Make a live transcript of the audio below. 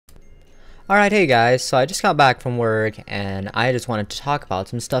Alright, hey guys, so I just got back from work and I just wanted to talk about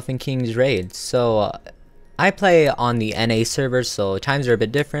some stuff in King's Raid. I play on the NA server, so times are a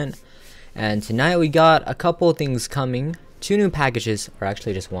bit different. And tonight we got a couple things coming. 2 new packages, or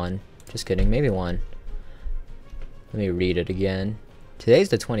actually just one. Just kidding, maybe one. Let me read it again. Today's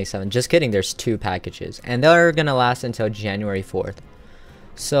the 27th, just kidding, there's 2 packages. And they're gonna last until January 4th.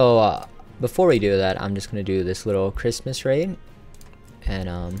 Before we do that, I'm just gonna do this little Christmas raid.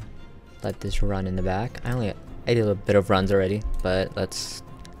 And let this run in the back. I did a little bit of runs already, but let's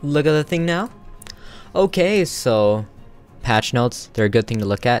look at the thing now. Okay, so patch notes, they're a good thing to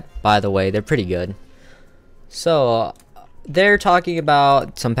look at. By the way, they're pretty good. So they're talking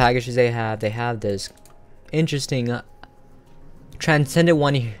about some packages they have. They have this interesting Transcendent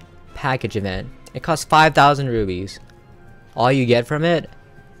 1 package event. It costs 5,000 rubies. All you get from it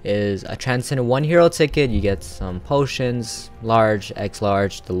is a Transcendent 1 hero ticket. You get some potions, large, X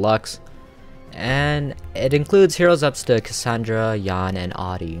large, deluxe, and it includes heroes ups to Cassandra, Yan, and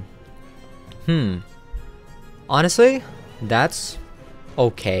Audie. Honestly, that's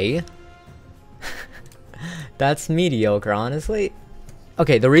okay. That's mediocre, honestly.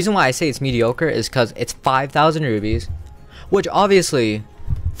 Okay, the reason why I say it's mediocre is because it's 5,000 rubies, which obviously,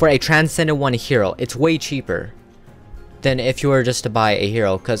 for a Transcendent 1 hero, it's way cheaper than if you were just to buy a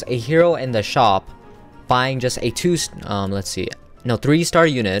hero, because a hero in the shop, buying just a 3-star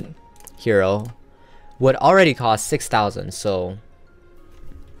unit hero would already cost 6,000. So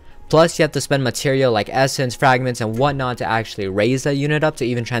plus you have to spend material like essence, fragments, and whatnot to actually raise that unit up to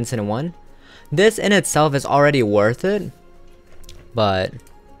even Transcendent 1. This in itself is already worth it, but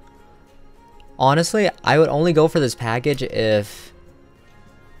honestly, I would only go for this package if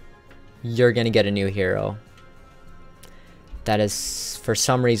you're gonna get a new hero that is for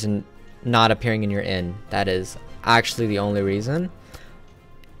some reason not appearing in your inn. That is actually the only reason.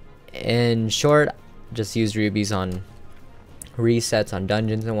 In short, just use rubies on resets on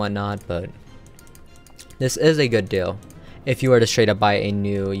dungeons and whatnot, but this is a good deal. If you were to straight up buy a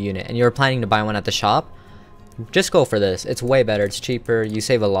new unit and you're planning to buy one at the shop, just go for this. It's way better, it's cheaper, you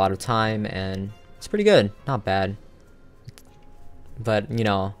save a lot of time, and it's pretty good. Not bad. But, you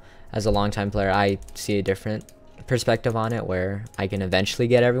know, as a longtime player, I see a different perspective on it, where I can eventually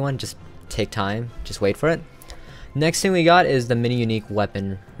get everyone. Just take time, just wait for it. Next thing we got is the mini unique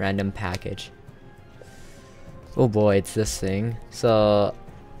weapon random package. Oh boy, it's this thing. So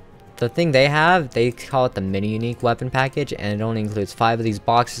the thing they have, they call it the mini unique weapon package, and it only includes 5 of these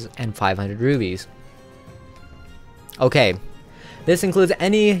boxes and 500 rubies. Okay, this includes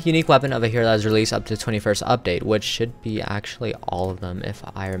any unique weapon of a hero that is released up to the 21st update, which should be actually all of them if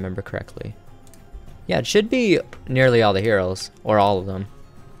I remember correctly. Yeah, it should be nearly all the heroes, or all of them.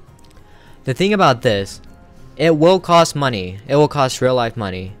 The thing about this, it will cost money. It will cost real life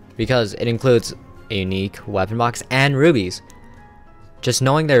money, because it includes a unique weapon box and rubies. Just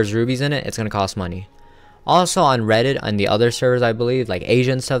knowing there's rubies in it, it's going to cost money. Also on Reddit and the other servers, I believe, like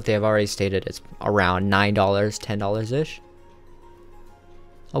Asian stuff, they have already stated it's around $9, $10-ish.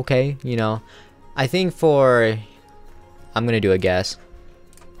 Okay, you know, I think I'm going to do a guess.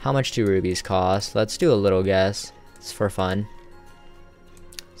 How much do rubies cost? Let's do a little guess. It's for fun.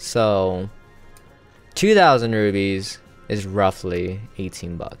 So 2,000 rubies is roughly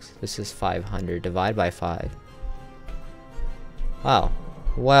 18 bucks. This is 500 divided by 5. Wow.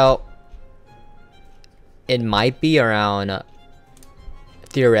 Well, it might be around,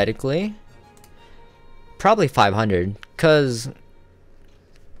 theoretically, probably 500, because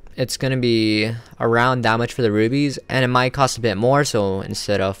it's gonna be around that much for the rubies, and it might cost a bit more. So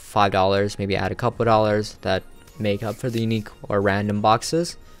instead of $5, maybe add a couple dollars that make up for the unique or random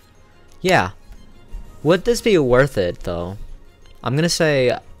boxes. Yeah, would this be worth it though? I'm gonna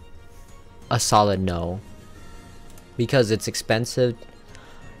say a solid no, because it's expensive.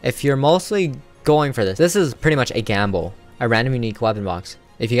 If you're mostly going for this is pretty much a gamble, a random unique weapon box.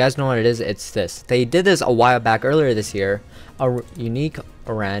 If you guys know what it is, it's this. They did this a while back earlier this year, a unique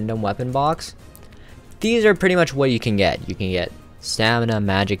random weapon box. These are pretty much what you can get. You can get stamina,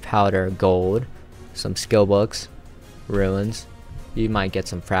 magic powder, gold, some skill books, ruins. You might get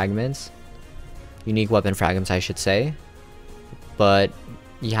some fragments, unique weapon fragments I should say, but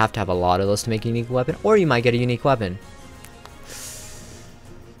you have to have a lot of those to make a unique weapon, or you might get a unique weapon.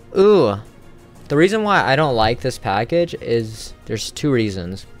 Ooh, the reason why I don't like this package is there's 2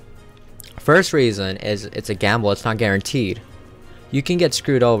 reasons. First reason is it's a gamble, it's not guaranteed. You can get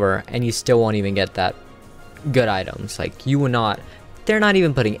screwed over and you still won't even get that good items. Like, you will not, they're not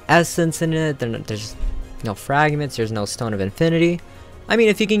even putting essence in it, there's no fragments, there's no stone of infinity. I mean,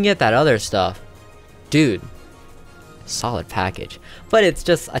 if you can get that other stuff, dude, solid package. But it's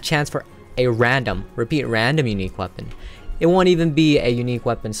just a chance for a random, repeat, random unique weapon. It won't even be a unique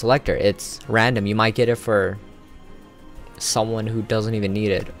weapon selector. It's random. You might get it for someone who doesn't even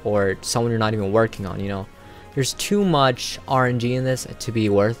need it, or someone you're not even working on, you know. There's too much RNG in this to be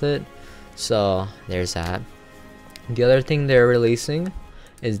worth it. So there's that. The other thing they're releasing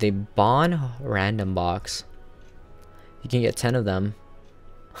is the Bond random box. You can get 10 of them.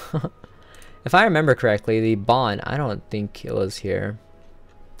 If I remember correctly, the Bond, I don't think it was here.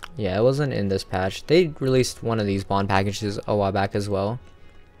 Yeah, it wasn't in this patch. They released one of these Bond packages a while back as well.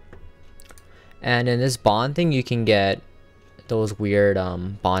 And in this Bond thing, you can get those weird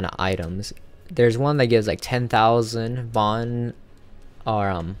Bond items. There's one that gives like 10,000 Bond,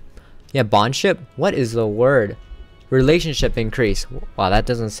 or yeah, Bond ship. What is the word? Relationship increase. Wow, that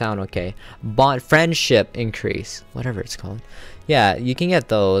doesn't sound okay. Bond friendship increase, whatever it's called. Yeah, you can get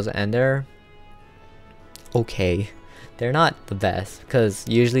those, and they're okay. They're not the best, because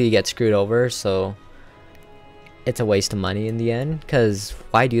usually you get screwed over, so it's a waste of money in the end. Because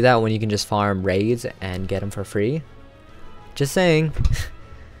why do that when you can just farm raids and get them for free? Just saying.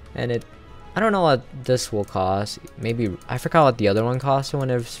 And I don't know what this will cost. Maybe, I forgot what the other one cost when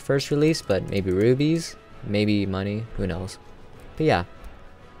it was first released, but maybe rubies, maybe money, who knows. But yeah,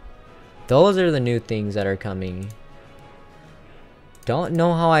 those are the new things that are coming. Don't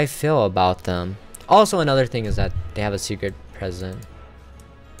know how I feel about them. Also, another thing is that they have a secret present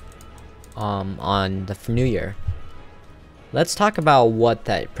on the new year. Let's talk about what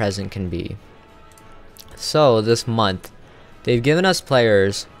that present can be. So this month, they've given us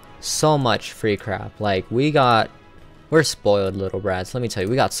players so much free crap. Like, we're spoiled little brats. Let me tell you,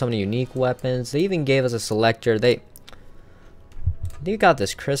 we got so many unique weapons. They even gave us a selector. They got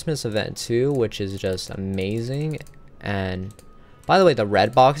this Christmas event too, which is just amazing. And by the way, the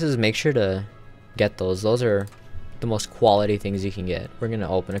red boxes, make sure to get those. Those are the most quality things you can get. We're gonna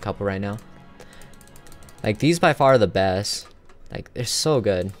open a couple right now. Like, these by far are the best. Like, they're so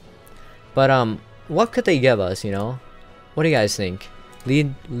good. But what could they give us, you know? What do you guys think?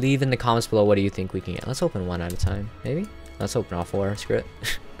 Leave in the comments below, what do you think we can get. Let's open one at a time, maybe. Let's open all 4. Screw it.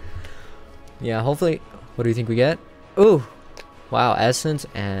 Yeah, hopefully. What do you think we get? Ooh, wow, essence,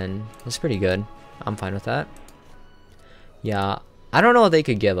 and it's pretty good. I'm fine with that. Yeah, I don't know what they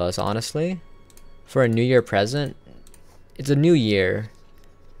could give us, honestly, for a new year present. It's a new year,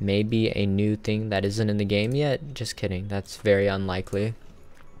 maybe a new thing that isn't in the game yet. Just kidding, that's very unlikely.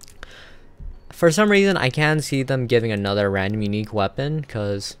 For some reason, I can see them giving another random unique weapon,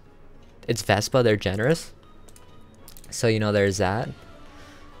 because it's Vespa, they're generous. So, you know, there's that.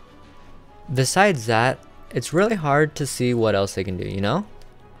 Besides that, it's really hard to see what else they can do, you know?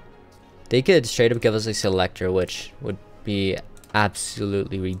 They could straight up give us a selector, which would be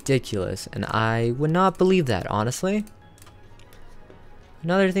absolutely ridiculous, and I would not believe that, honestly.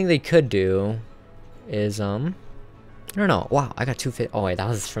 Another thing they could do is, I don't know. Wow, I got 250. Oh wait, that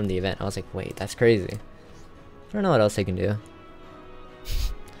was from the event. I was like, wait, that's crazy. I don't know what else they can do.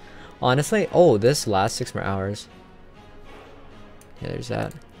 Honestly, oh, this lasts 6 more hours. Yeah, there's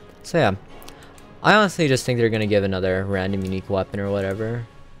that. So yeah, I honestly just think they're gonna give another random unique weapon or whatever,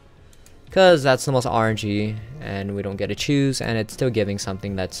 because that's the most RNG, and we don't get to choose, and it's still giving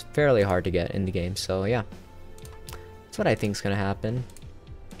something that's fairly hard to get in the game. So yeah, that's what I think is gonna happen.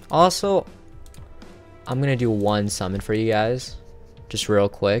 Also, I'm gonna do one summon for you guys, just real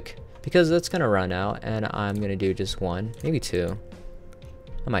quick, because it's gonna run out, and I'm gonna do just one, maybe 2.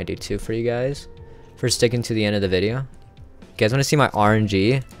 I might do 2 for you guys for sticking to the end of the video. You guys want to see my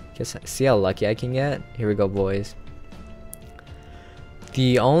RNG? Just see how lucky I can get? Here we go, boys.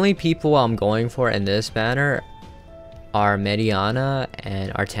 The only people I'm going for in this banner are Mediana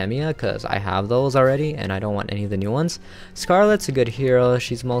and Artemia, because I have those already and I don't want any of the new ones. Scarlet's a good hero.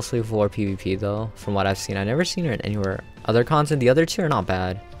 She's mostly for PvP though, from what I've seen. I've never seen her in anywhere other content. The other 2 are not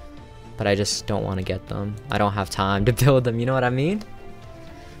bad, but I just don't want to get them. I don't have time to build them, you know what I mean?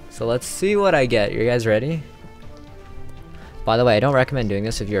 So let's see what I get. You guys ready? By the way, I don't recommend doing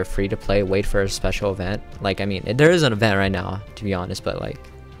this if you're free to play. Wait for a special event. Like, I mean, there is an event right now, to be honest, but like,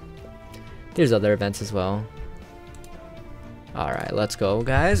 there's other events as well. Alright, let's go,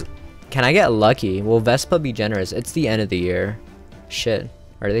 guys. Can I get lucky? Will Vespa be generous? It's the end of the year. Shit.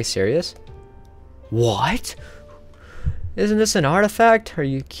 Are they serious? What? Isn't this an artifact? Are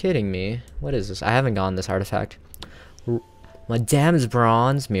you kidding me? What is this? I haven't gotten this artifact. Madame's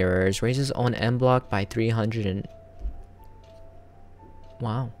Bronze Mirrors. Raises own M block by 300 and...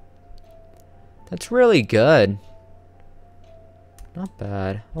 Wow. That's really good. Not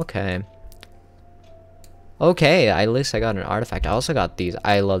bad. Okay. Okay, at least I got an artifact. I also got these.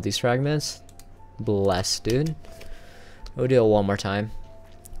 I love these fragments. Bless, dude. We'll do it one more time.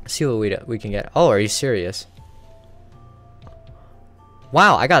 See what we can get. Oh, are you serious?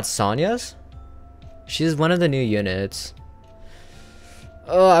 Wow, I got Sonya's? She's one of the new units.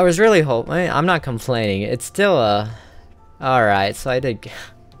 Oh, I was really hoping. I'm not complaining. It's still alright, so I did.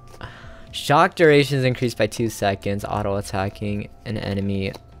 Shock duration is increased by 2 seconds. Auto attacking an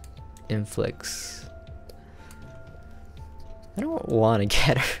enemy inflicts. I don't want to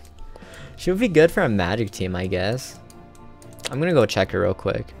get her. She would be good for a magic team, I guess. I'm gonna go check her real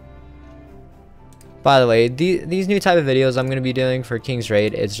quick. By the way, these new type of videos I'm gonna be doing for King's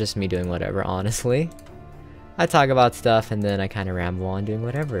Raid, it's just me doing whatever, honestly. I talk about stuff and then I kind of ramble on doing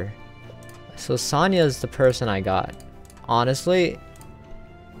whatever. So Sonya's the person I got. Honestly,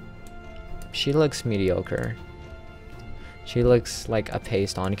 she looks mediocre. She looks like a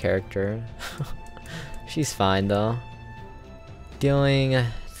paste on character. She's fine though. Dealing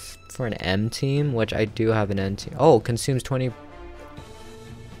for an M team, which I do have an N team. Oh, consumes 20.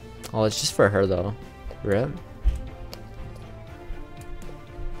 Oh, it's just for her though. Rip.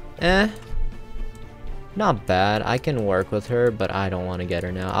 Not bad. I can work with her, but I don't want to get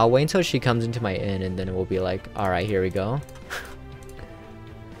her now. I'll wait until she comes into my inn and then it will be like, alright, here we go.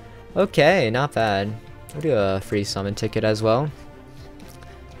 Okay, not bad. We'll do a free summon ticket as well.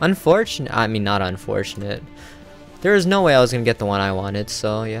 Unfortunate. I mean, not unfortunate. There was no way I was going to get the one I wanted,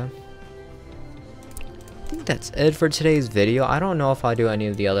 so yeah. I think that's it for today's video. I don't know if I'll do any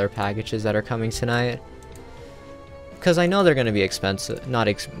of the other packages that are coming tonight. Because I know they're going to be expensive.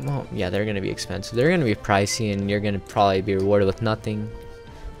 Well, yeah, they're going to be expensive. They're going to be pricey and you're going to probably be rewarded with nothing.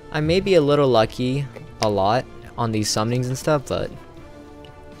 I may be a little lucky a lot on these summonings and stuff, but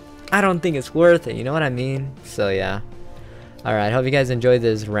I don't think it's worth it. You know what I mean? So yeah. Alright, hope you guys enjoyed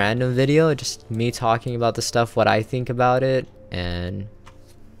this random video. Just me talking about the stuff, what I think about it. And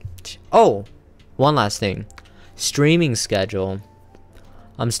oh, one last thing. Streaming schedule.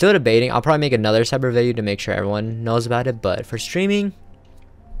 I'm still debating. I'll probably make another separate video to make sure everyone knows about it. But for streaming,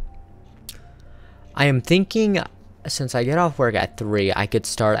 I am thinking since I get off work at 3, I could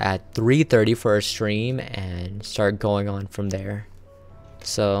start at 3:30 for a stream and start going on from there.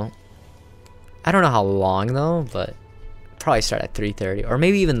 So I don't know how long though, but probably start at 3:30 or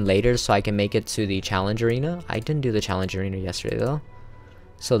maybe even later so I can make it to the challenge arena. I didn't do the challenge arena yesterday though.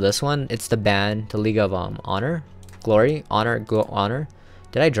 So this one, it's the band, the League of Honor, Glory, Honor.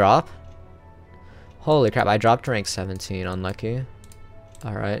 Did I drop? Holy crap, I dropped to rank 17, unlucky.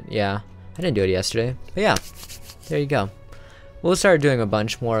 Alright, yeah. I didn't do it yesterday. But yeah, there you go. We'll start doing a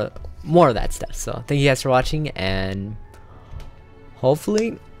bunch more of that stuff. So thank you guys for watching, and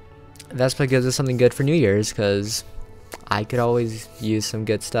hopefully Vespa gives us something good for New Year's, because I could always use some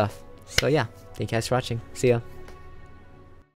good stuff. So yeah, thank you guys for watching. See ya.